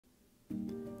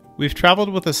We've traveled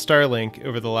with a Starlink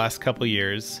over the last couple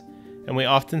years, and we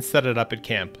often set it up at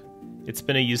camp. It's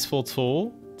been a useful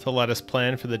tool to let us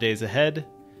plan for the days ahead,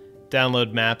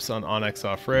 download maps on Onyx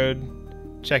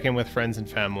Off-Road, check in with friends and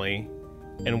family,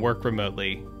 and work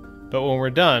remotely. But when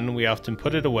we're done, we often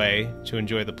put it away to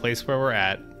enjoy the place where we're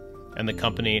at and the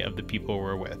company of the people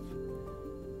we're with.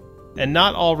 And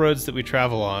not all roads that we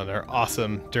travel on are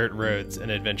awesome dirt roads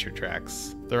and adventure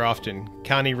tracks. They're often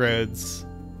county roads,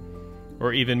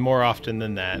 or even more often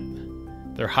than that,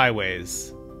 they're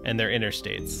highways and they're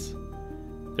interstates.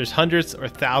 There's hundreds or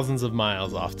thousands of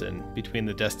miles often between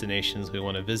the destinations we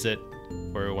want to visit,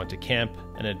 where we want to camp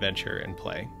and adventure and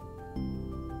play.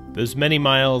 Those many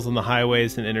miles on the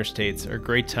highways and interstates are a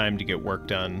great time to get work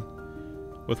done,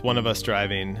 with one of us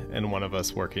driving and one of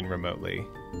us working remotely.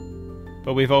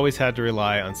 But we've always had to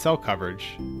rely on cell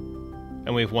coverage,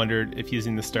 and we've wondered if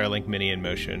using the Starlink Mini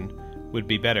In-Motion would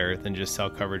be better than just cell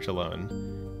coverage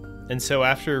alone. And so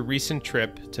after a recent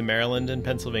trip to Maryland and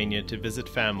Pennsylvania to visit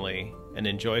family and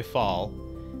enjoy fall,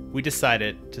 we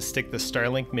decided to stick the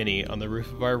Starlink Mini on the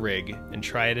roof of our rig and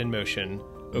try it in motion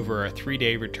over our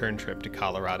 3-day return trip to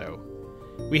Colorado.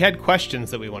 We had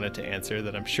questions that we wanted to answer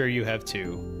that I'm sure you have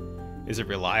too. Is it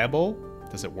reliable?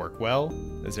 Does it work well?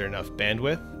 Is there enough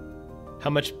bandwidth? How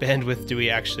much bandwidth do we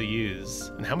actually use?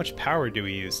 And how much power do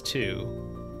we use too?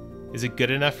 Is it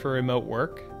good enough for remote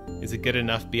work? Is it good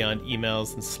enough beyond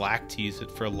emails and Slack to use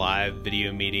it for live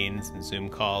video meetings and Zoom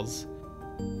calls?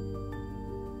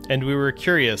 And we were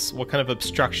curious what kind of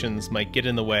obstructions might get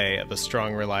in the way of a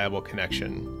strong, reliable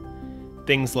connection.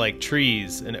 Things like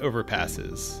trees and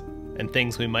overpasses, and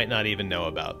things we might not even know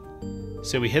about.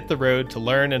 So we hit the road to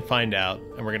learn and find out,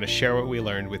 and we're going to share what we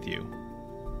learned with you.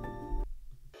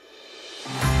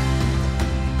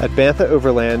 At Bantha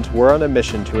Overland, we're on a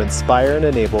mission to inspire and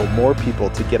enable more people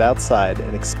to get outside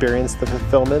and experience the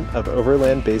fulfillment of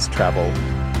overland-based travel.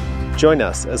 Join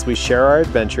us as we share our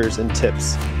adventures and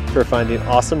tips for finding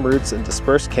awesome routes and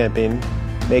dispersed camping,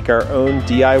 make our own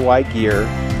DIY gear,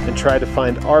 and try to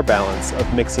find our balance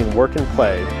of mixing work and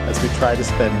play as we try to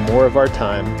spend more of our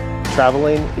time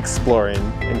traveling, exploring,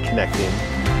 and connecting.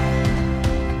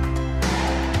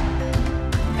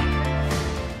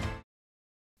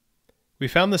 We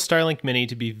found the Starlink Mini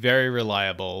to be very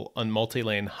reliable on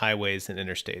multi-lane highways and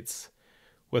interstates.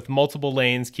 With multiple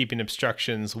lanes keeping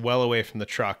obstructions well away from the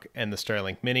truck and the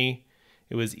Starlink Mini,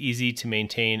 it was easy to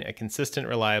maintain a consistent,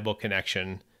 reliable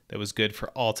connection that was good for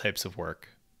all types of work.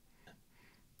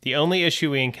 The only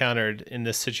issue we encountered in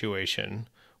this situation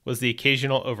was the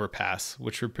occasional overpass,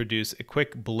 which would produce a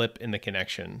quick blip in the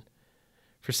connection.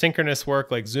 For synchronous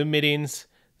work like Zoom meetings,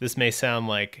 this may sound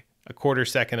like a quarter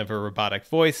second of a robotic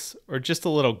voice, or just a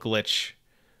little glitch.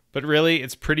 But really,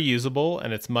 it's pretty usable,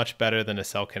 and it's much better than a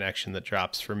cell connection that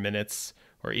drops for minutes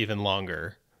or even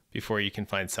longer before you can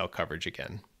find cell coverage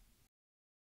again.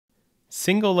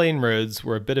 Single-lane roads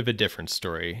were a bit of a different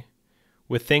story.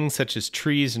 With things such as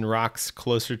trees and rocks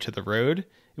closer to the road,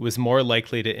 it was more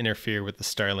likely to interfere with the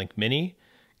Starlink Mini,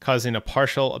 causing a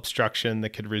partial obstruction that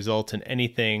could result in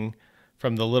anything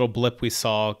from the little blip we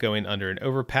saw going under an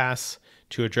overpass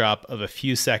to a drop of a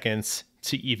few seconds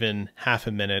to even half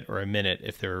a minute or a minute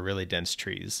if there were really dense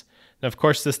trees. Now, of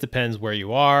course, this depends where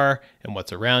you are and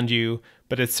what's around you,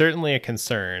 but it's certainly a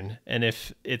concern. And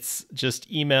if it's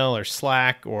just email or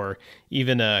Slack or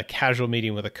even a casual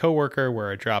meeting with a coworker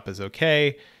where a drop is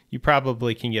okay, you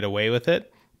probably can get away with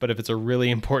it. But if it's a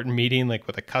really important meeting, like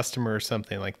with a customer or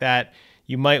something like that,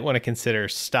 you might want to consider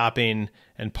stopping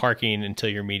and parking until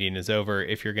your meeting is over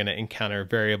if you're going to encounter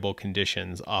variable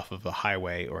conditions off of a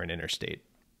highway or an interstate.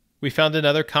 We found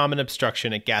another common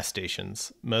obstruction at gas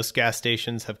stations. Most gas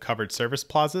stations have covered service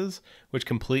plazas, which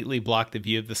completely block the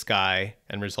view of the sky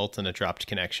and result in a dropped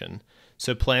connection.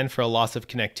 So plan for a loss of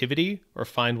connectivity or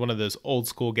find one of those old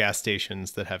school gas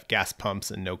stations that have gas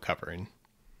pumps and no covering.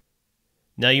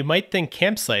 Now, you might think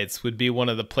campsites would be one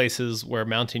of the places where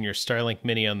mounting your Starlink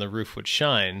Mini on the roof would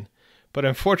shine, but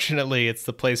unfortunately, it's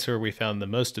the place where we found the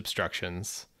most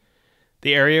obstructions.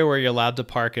 The area where you're allowed to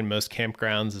park in most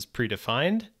campgrounds is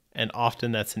predefined, and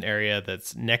often that's an area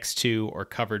that's next to or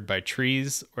covered by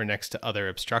trees or next to other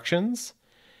obstructions.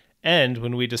 And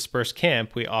when we disperse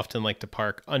camp, we often like to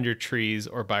park under trees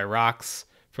or by rocks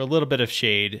for a little bit of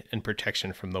shade and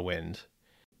protection from the wind.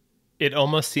 It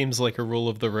almost seems like a rule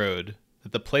of the road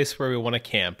that the place where we want to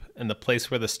camp and the place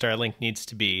where the Starlink needs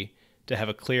to be to have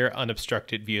a clear,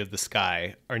 unobstructed view of the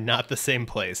sky are not the same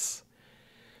place.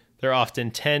 They're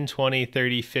often 10, 20,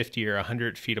 30, 50, or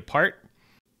 100 feet apart.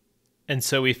 And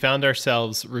so we found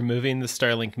ourselves removing the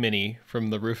Starlink Mini from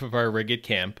the roof of our rig at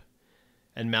camp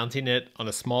and mounting it on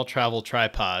a small travel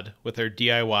tripod with our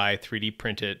DIY 3D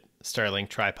printed Starlink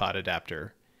tripod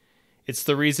adapter. It's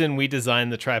the reason we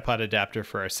designed the tripod adapter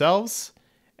for ourselves,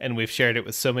 and we've shared it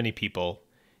with so many people.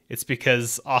 It's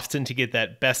because often to get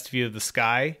that best view of the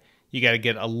sky, you got to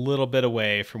get a little bit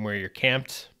away from where you're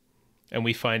camped, and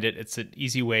we find it's an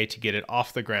easy way to get it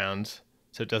off the ground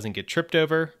so it doesn't get tripped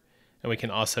over, and we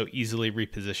can also easily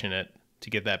reposition it to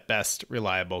get that best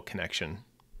reliable connection.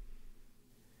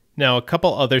 Now, a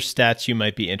couple other stats you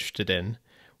might be interested in.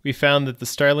 We found that the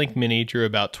Starlink Mini drew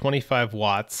about 25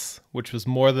 watts, which was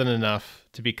more than enough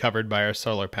to be covered by our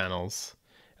solar panels.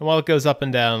 And while it goes up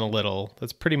and down a little,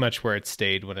 that's pretty much where it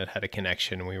stayed when it had a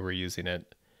connection and we were using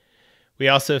it. We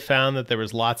also found that there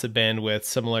was lots of bandwidth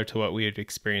similar to what we would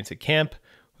experience at camp,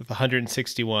 with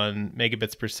 161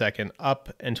 megabits per second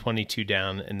up and 22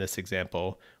 down in this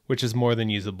example, which is more than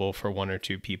usable for 1 or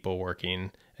 2 people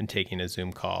working and taking a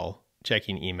Zoom call,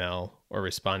 checking email, or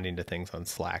responding to things on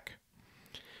Slack.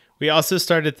 We also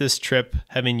started this trip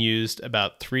having used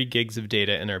about 3 gigs of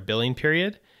data in our billing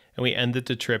period, and we ended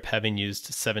the trip having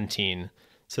used 17.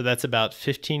 So that's about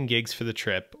 15 gigs for the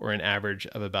trip, or an average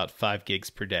of about 5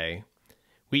 gigs per day.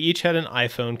 We each had an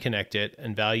iPhone connected,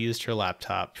 and Val used her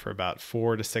laptop for about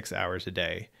 4 to 6 hours a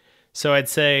day. So I'd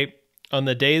say on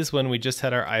the days when we just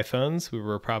had our iPhones, we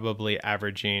were probably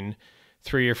averaging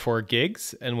 3 or 4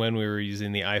 gigs, and when we were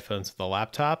using the iPhones with the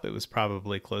laptop, it was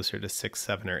probably closer to 6,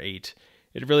 7, or 8.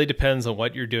 It really depends on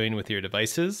what you're doing with your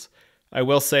devices. I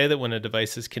will say that when a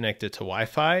device is connected to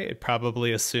Wi-Fi, it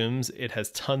probably assumes it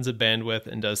has tons of bandwidth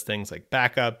and does things like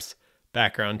backups,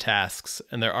 background tasks,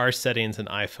 and there are settings in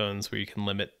iPhones where you can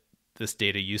limit this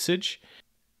data usage.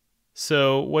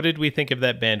 So what did we think of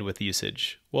that bandwidth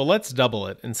usage? Well, let's double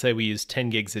it and say we use 10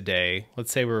 gigs a day.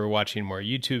 Let's say we were watching more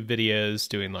YouTube videos,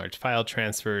 doing large file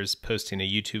transfers, posting a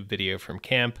YouTube video from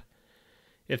camp.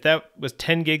 If that was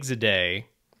 10 gigs a day,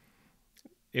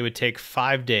 it would take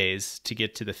 5 days to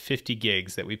get to the 50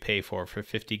 gigs that we pay for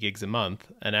 50 gigs a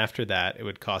month, and after that, it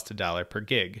would cost $1 per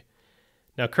gig.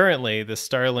 Now currently, the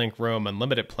Starlink Roam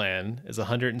Unlimited plan is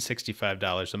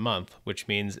 $165 a month, which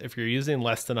means if you're using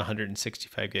less than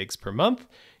 165 gigs per month,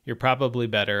 you're probably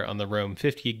better on the Roam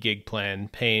 50 gig plan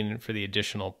paying for the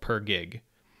additional per gig.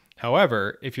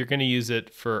 However, if you're going to use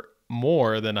it for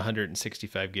more than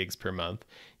 165 gigs per month,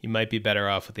 you might be better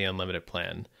off with the unlimited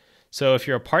plan. So if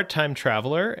you're a part-time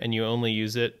traveler and you only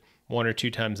use it 1 or 2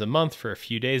 times a month for a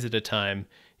few days at a time,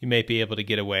 you may be able to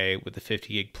get away with the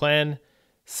 50 gig plan.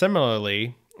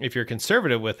 Similarly, if you're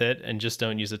conservative with it and just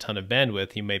don't use a ton of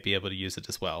bandwidth, you might be able to use it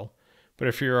as well. But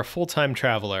if you're a full-time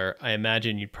traveler, I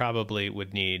imagine you probably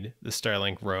would need the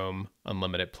Starlink Roam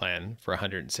Unlimited plan for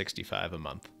 $165 a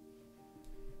month.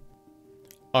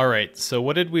 All right, so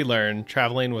what did we learn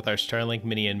traveling with our Starlink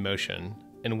Mini In-Motion?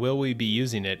 And will we be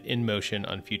using it in motion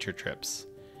on future trips?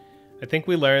 I think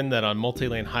we learned that on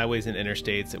multi-lane highways and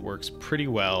interstates it works pretty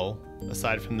well,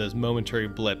 aside from those momentary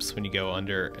blips when you go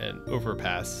under an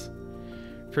overpass.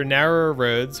 For narrower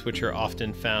roads, which are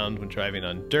often found when driving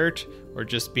on dirt or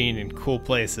just being in cool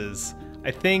places,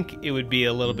 I think it would be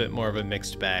a little bit more of a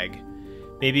mixed bag.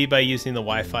 Maybe by using the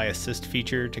Wi-Fi assist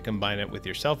feature to combine it with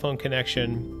your cell phone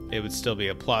connection, it would still be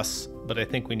a plus, but I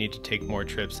think we need to take more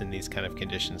trips in these kind of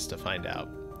conditions to find out.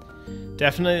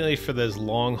 Definitely for those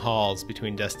long hauls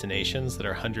between destinations that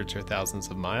are hundreds or thousands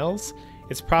of miles,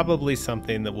 it's probably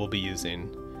something that we'll be using.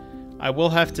 I will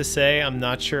have to say I'm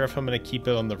not sure if I'm going to keep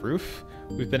it on the roof.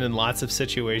 We've been in lots of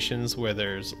situations where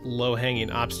there's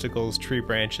low-hanging obstacles, tree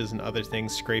branches, and other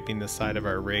things scraping the side of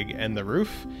our rig and the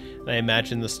roof, and I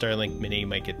imagine the Starlink Mini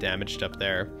might get damaged up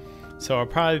there. So I'll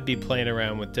probably be playing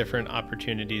around with different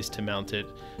opportunities to mount it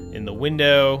in the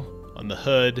window, on the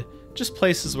hood, just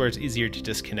places where it's easier to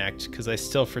disconnect, because I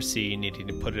still foresee needing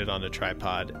to put it on a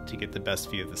tripod to get the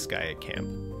best view of the sky at camp.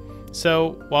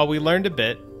 So while we learned a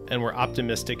bit, and we're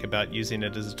optimistic about using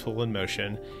it as a tool in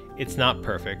motion, it's not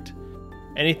perfect.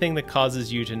 Anything that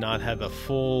causes you to not have a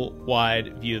full,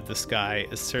 wide view of the sky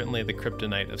is certainly the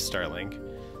kryptonite of Starlink.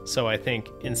 So I think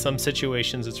in some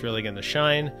situations it's really going to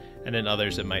shine, and in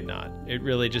others it might not. It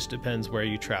really just depends where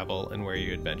you travel and where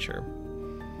you adventure.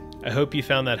 I hope you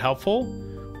found that helpful.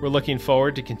 We're looking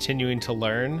forward to continuing to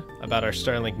learn about our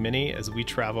Starlink Mini as we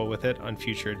travel with it on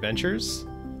future adventures.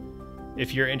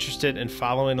 If you're interested in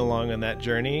following along on that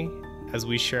journey as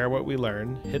we share what we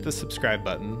learn, hit the subscribe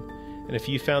button. And if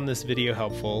you found this video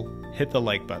helpful, hit the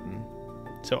like button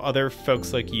so other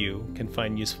folks like you can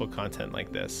find useful content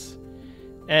like this.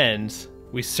 And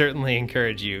we certainly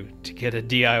encourage you to get a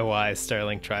DIY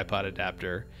Starlink tripod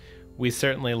adapter. We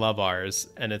certainly love ours,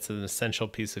 and it's an essential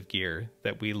piece of gear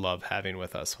that we love having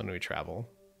with us when we travel.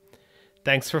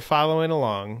 Thanks for following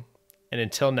along, and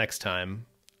until next time,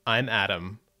 I'm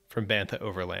Adam from Bantha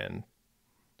Overland.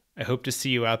 I hope to see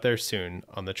you out there soon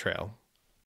on the trail.